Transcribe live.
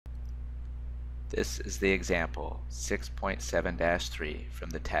This is the example 6.7-3 from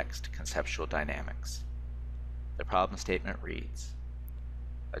the text Conceptual Dynamics. The problem statement reads,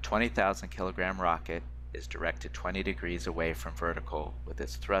 a 20,000 kilogram rocket is directed 20 degrees away from vertical with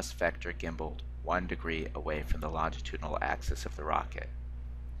its thrust vector gimbaled 1 degree away from the longitudinal axis of the rocket.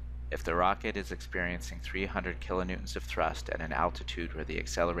 If the rocket is experiencing 300 kilonewtons of thrust at an altitude where the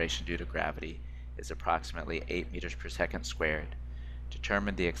acceleration due to gravity is approximately 8 meters per second squared,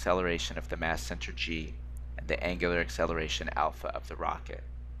 determine the acceleration of the mass center g and the angular acceleration alpha of the rocket.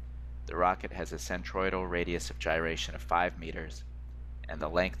 The rocket has a centroidal radius of gyration of 5 meters, and the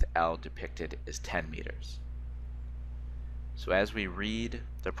length L depicted is 10 meters. So as we read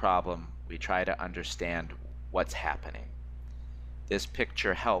the problem, we try to understand what's happening. This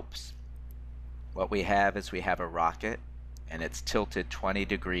picture helps. What we have is we have a rocket, and it's tilted 20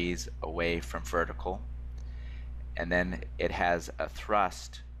 degrees away from vertical, and then it has a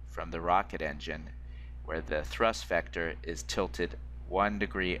thrust from the rocket engine where the thrust vector is tilted 1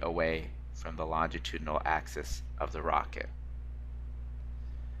 degree away from the longitudinal axis of the rocket.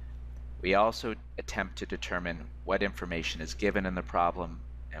 We also attempt to determine what information is given in the problem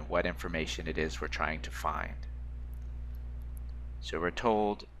and what information it is we're trying to find. So we're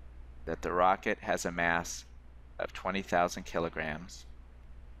told that the rocket has a mass of 20,000 kilograms.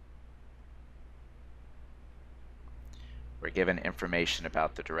 We're given information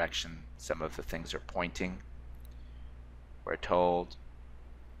about the direction some of the things are pointing. We're told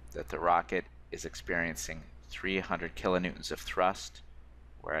that the rocket is experiencing 300 kilonewtons of thrust,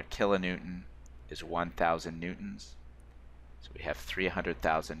 where a kilonewton is 1,000 newtons. So we have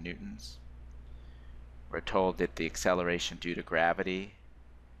 300,000 newtons. We're told that the acceleration due to gravity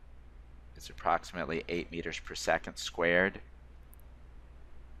is approximately 8 meters per second squared.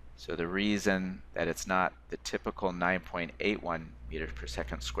 So the reason that it's not the typical 9.81 meters per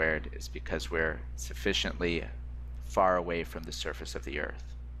second squared is because we're sufficiently far away from the surface of the Earth.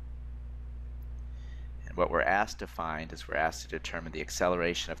 And what we're asked to find is we're asked to determine the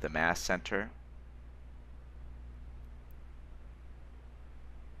acceleration of the mass center,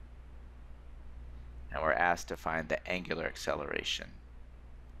 and we're asked to find the angular acceleration,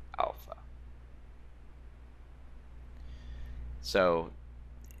 alpha. So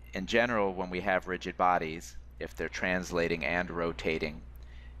in general, when we have rigid bodies, if they're translating and rotating,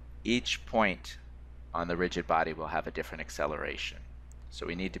 each point on the rigid body will have a different acceleration. So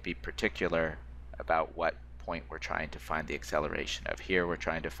we need to be particular about what point we're trying to find the acceleration of. Here we're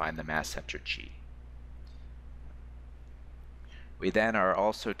trying to find the mass center g. We then are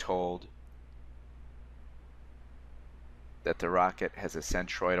also told that the rocket has a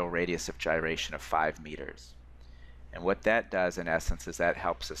centroidal radius of gyration of 5 meters. And what that does in essence is that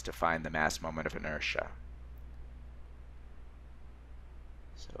helps us to find the mass moment of inertia.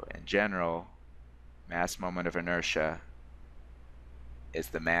 So in general, mass moment of inertia is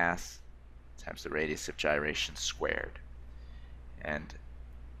the mass times the radius of gyration squared. And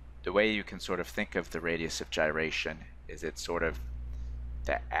the way you can sort of think of the radius of gyration is it's sort of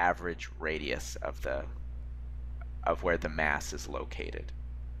the average radius of where the mass is located.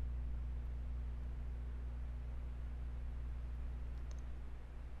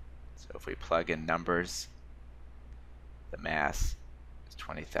 So if we plug in numbers, the mass is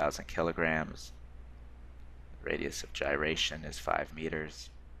 20,000 kilograms, the radius of gyration is 5 meters.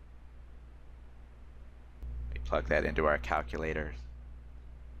 We plug that into our calculator,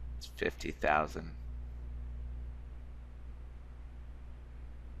 it's 50,000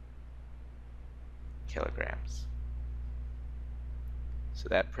 kilograms. So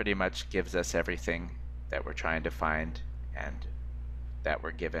that pretty much gives us everything that we're trying to find and that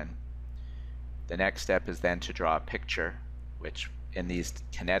we're given. The next step is then to draw a picture, which in these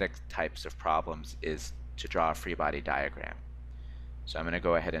kinetic types of problems is to draw a free body diagram. So I'm going to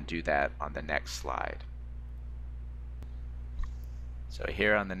go ahead and do that on the next slide. So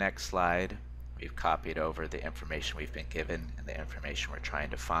here on the next slide, we've copied over the information we've been given and the information we're trying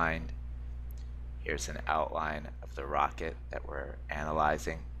to find. Here's an outline of the rocket that we're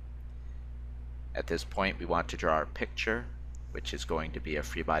analyzing. At this point, we want to draw our picture, which is going to be a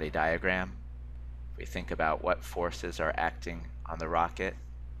free body diagram. If we think about what forces are acting on the rocket,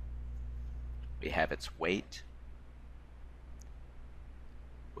 we have its weight,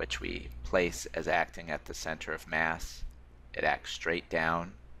 which we place as acting at the center of mass. It acts straight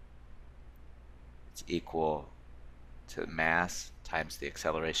down. It's equal to mass times the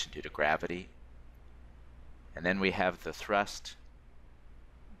acceleration due to gravity. And then we have the thrust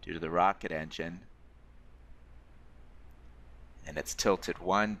due to the rocket engine, and it's tilted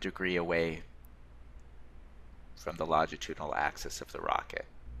 1 degree away from the longitudinal axis of the rocket.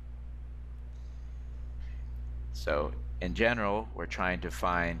 So in general, we're trying to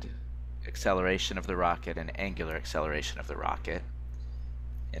find acceleration of the rocket and angular acceleration of the rocket.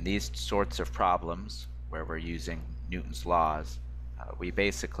 In these sorts of problems, where we're using Newton's laws, we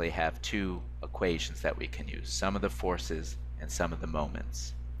basically have two equations that we can use, sum of the forces and sum of the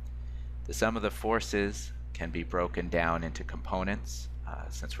moments. The sum of the forces can be broken down into components.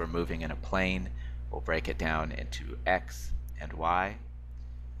 Since we're moving in a plane, we'll break it down into x and y.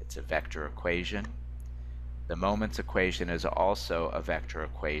 It's a vector equation. The moments equation is also a vector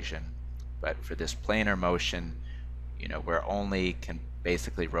equation, but for this planar motion, we're only can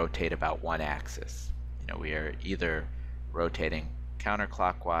basically rotate about one axis. We are either rotating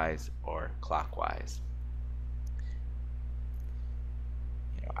counterclockwise or clockwise,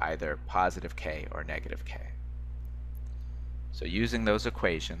 either positive k or negative k. So using those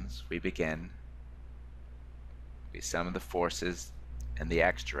equations, we sum the forces in the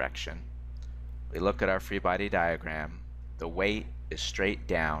x direction. We look at our free body diagram. The weight is straight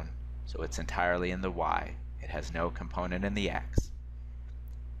down, so it's entirely in the y. It has no component in the x.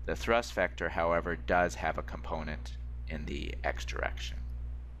 The thrust vector, however, does have a component in the x direction.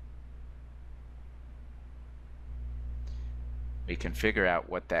 We can figure out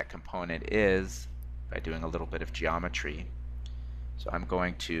what that component is by doing a little bit of geometry. So I'm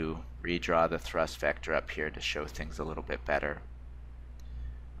going to redraw the thrust vector up here to show things a little bit better.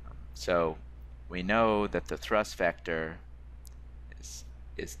 So we know that the thrust vector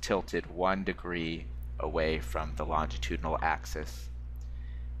is tilted 1 degree away from the longitudinal axis,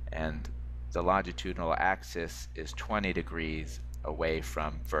 and the longitudinal axis is 20 degrees away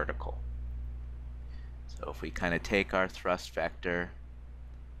from vertical. So if we kind of take our thrust vector,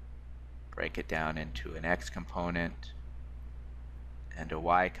 break it down into an x component and a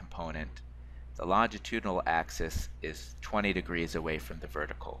y component, the longitudinal axis is 20 degrees away from the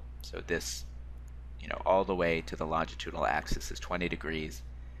vertical. So this, all the way to the longitudinal axis is 20 degrees.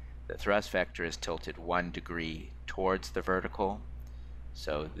 The thrust vector is tilted 1 degree towards the vertical,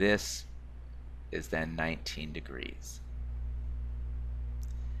 so this is then 19 degrees.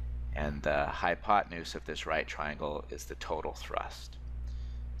 And the hypotenuse of this right triangle is the total thrust.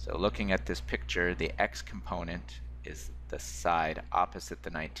 So looking at this picture, the x component is the side opposite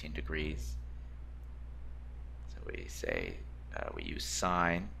the 19 degrees. So we say, we use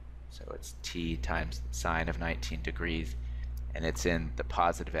sine, so it's t times the sine of 19 degrees, and it's in the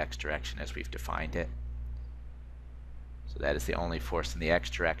positive x direction as we've defined it. So that is the only force in the x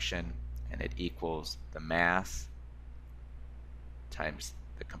direction, and it equals the mass times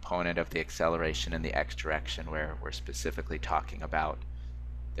the component of the acceleration in the x direction, where we're specifically talking about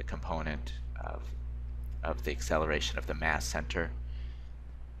the component of the acceleration of the mass center.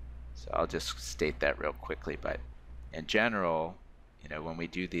 So I'll just state that real quickly, but in general, when we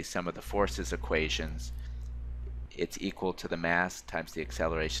do these sum of the forces equations, it's equal to the mass times the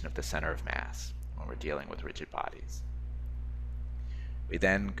acceleration of the center of mass when we're dealing with rigid bodies. We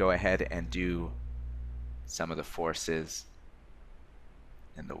then go ahead and do sum of the forces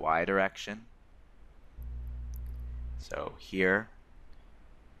in the y direction. So here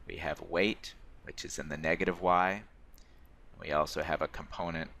we have weight, which is in the negative y. We also have a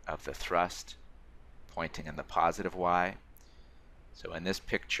component of the thrust pointing in the positive y. So in this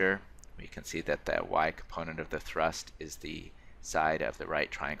picture, we can see that the y component of the thrust is the side of the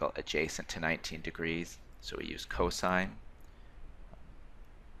right triangle adjacent to 19 degrees. So we use cosine.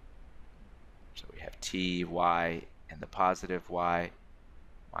 So we have ty in the positive y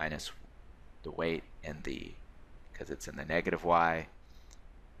minus the weight in the, because it's in the negative y,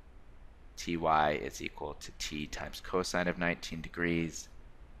 ty is equal to t times cosine of 19 degrees.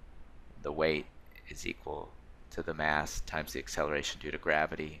 The weight is equal to the mass times the acceleration due to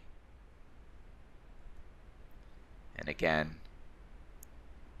gravity. And again,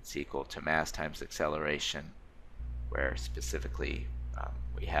 it's equal to mass times acceleration, where specifically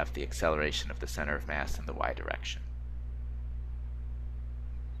we have the acceleration of the center of mass in the y direction.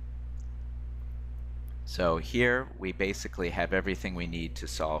 So here we basically have everything we need to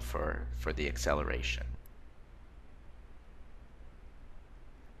solve for the acceleration.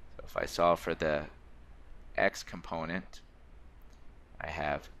 So if I solve for the x component, I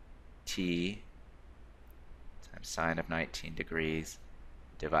have t times sine of 19 degrees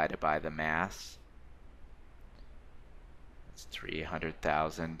divided by the mass. That's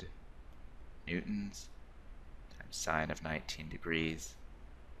 300,000 newtons times sine of 19 degrees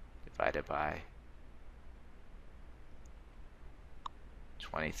divided by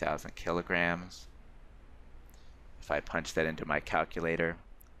 20,000 kilograms. If I punch that into my calculator,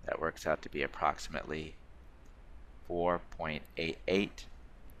 that works out to be approximately 4.88.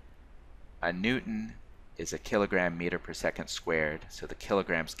 A newton is a kilogram meter per second squared, so the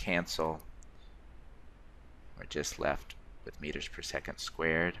kilograms cancel. We're just left with meters per second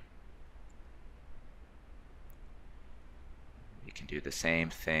squared. We can do the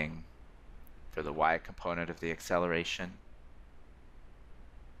same thing for the y component of the acceleration.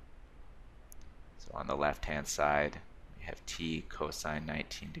 So on the left-hand side, we have t cosine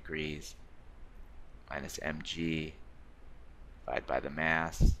 19 degrees minus mg divided by the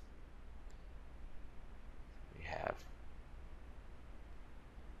mass. We have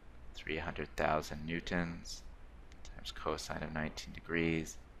 300,000 newtons times cosine of 19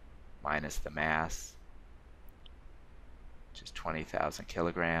 degrees minus the mass, which is 20,000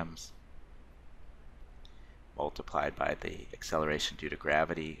 kilograms, multiplied by the acceleration due to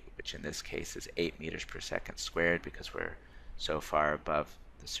gravity, which in this case is 8 meters per second squared because we're so far above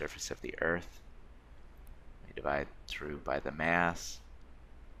the surface of the Earth. We divide through by the mass.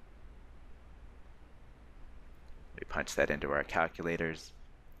 We punch that into our calculators.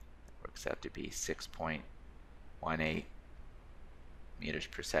 It works out to be 6.18 meters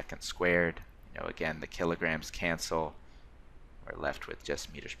per second squared. You know, again, the kilograms cancel. We're left with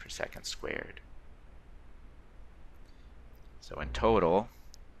just meters per second squared. So in total,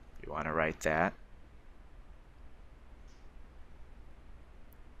 if you want to write that,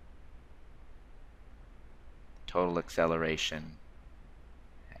 total acceleration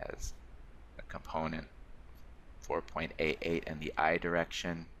has a component 4.88 in the I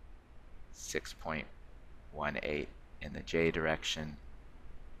direction, 6.18 in the J direction,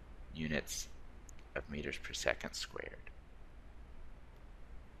 units of meters per second squared.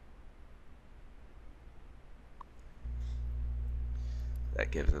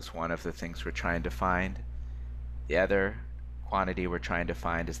 That gives us one of the things we're trying to find. The other quantity we're trying to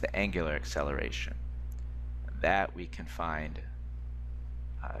find is the angular acceleration. And that we can find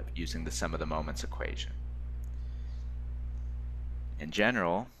using the sum of the moments equation. In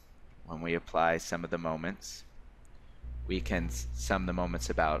general, when we apply sum of the moments, we can sum the moments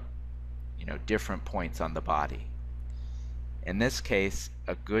about, different points on the body. In this case,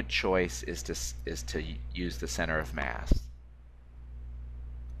 a good choice is to use the center of mass.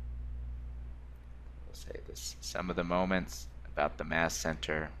 Say this sum of the moments about the mass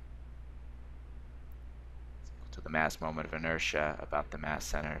center is equal to the mass moment of inertia about the mass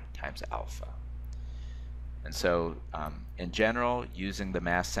center times alpha. And so in general, using the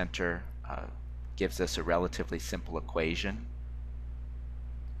mass center gives us a relatively simple equation,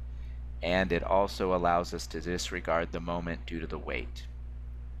 and it also allows us to disregard the moment due to the weight,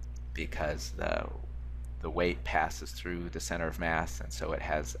 because the weight passes through the center of mass, and so it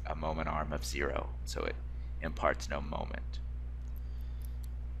has a moment arm of 0, so it imparts no moment.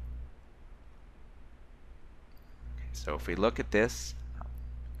 Okay, so if we look at this,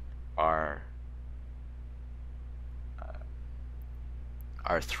 our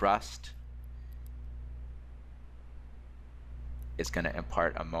thrust is going to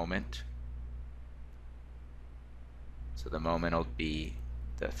impart a moment. So the moment will be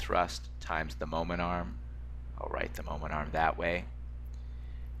the thrust times the moment arm. I'll write the moment arm that way.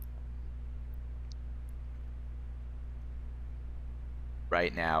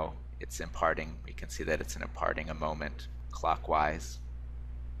 Right now, it's imparting, we can see that it's imparting a moment clockwise.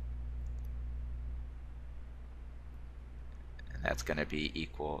 And that's going to be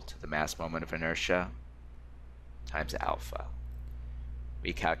equal to the mass moment of inertia times alpha.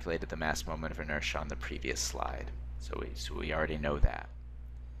 We calculated the mass moment of inertia on the previous slide, so we already know that.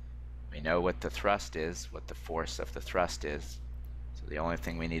 We know what the thrust is, what the force of the thrust is, so the only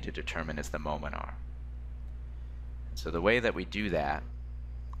thing we need to determine is the moment arm. And so the way that we do that,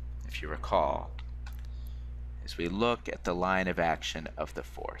 if you recall, is we look at the line of action of the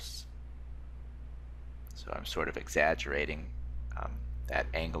force. So I'm sort of exaggerating that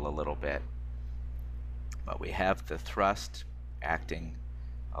angle a little bit, but we have the thrust acting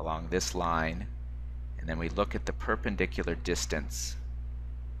along this line, and then we look at the perpendicular distance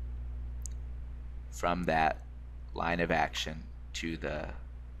from that line of action to the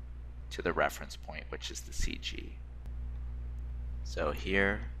reference point, which is the CG. So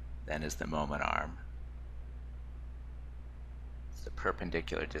here then is the moment arm. It's the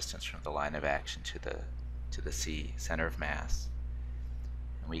perpendicular distance from the line of action to the C, center of mass.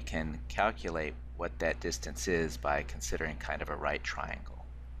 And we can calculate what that distance is by considering kind of a right triangle.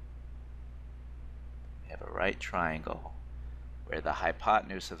 We have a right triangle where the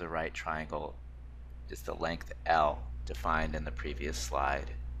hypotenuse of the right triangle is the length L defined in the previous slide.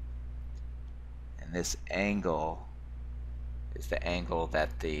 And this angle is the angle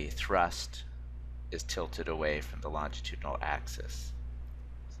that the thrust is tilted away from the longitudinal axis.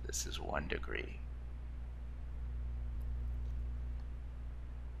 So this is 1 degree.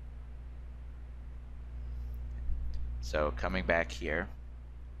 So coming back here,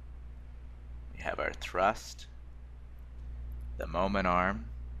 we have our thrust. The moment arm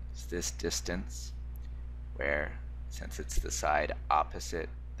is this distance, where since it's the side opposite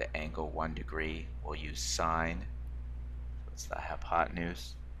the angle 1 degree, we'll use sine. So it's the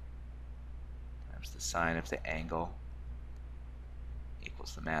hypotenuse times the sine of the angle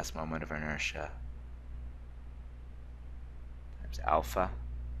equals the mass moment of inertia times alpha.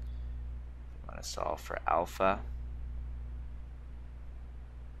 We want to solve for alpha.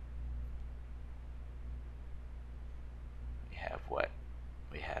 We have what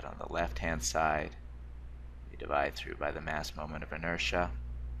we had on the left-hand side. We divide through by the mass moment of inertia.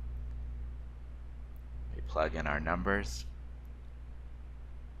 We plug in our numbers.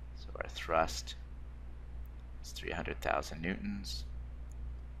 So our thrust is 300,000 newtons.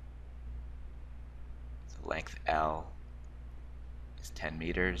 The length L is 10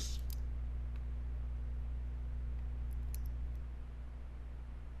 meters.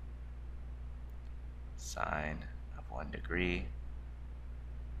 Sine of 1 degree.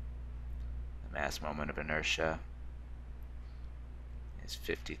 The mass moment of inertia is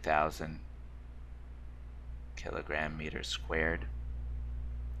 50,000 kilogram meters squared.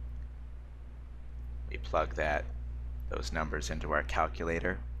 We plug those numbers into our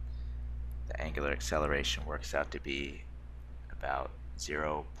calculator. The angular acceleration works out to be about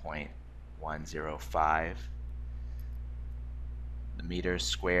 0.105. The meters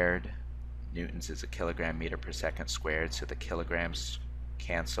squared, newtons is a kilogram meter per second squared, so the kilograms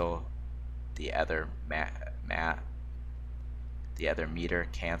cancel, the other meter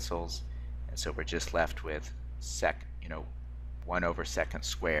cancels, and so we're just left with 1 over second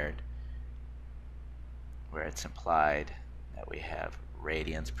squared, where it's implied that we have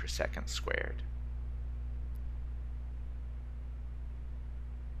radians per second squared.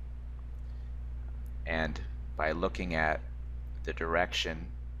 And by looking at the direction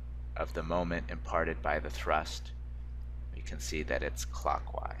of the moment imparted by the thrust, we can see that it's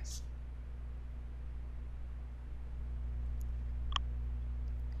clockwise.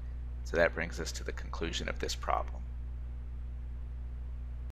 So that brings us to the conclusion of this problem.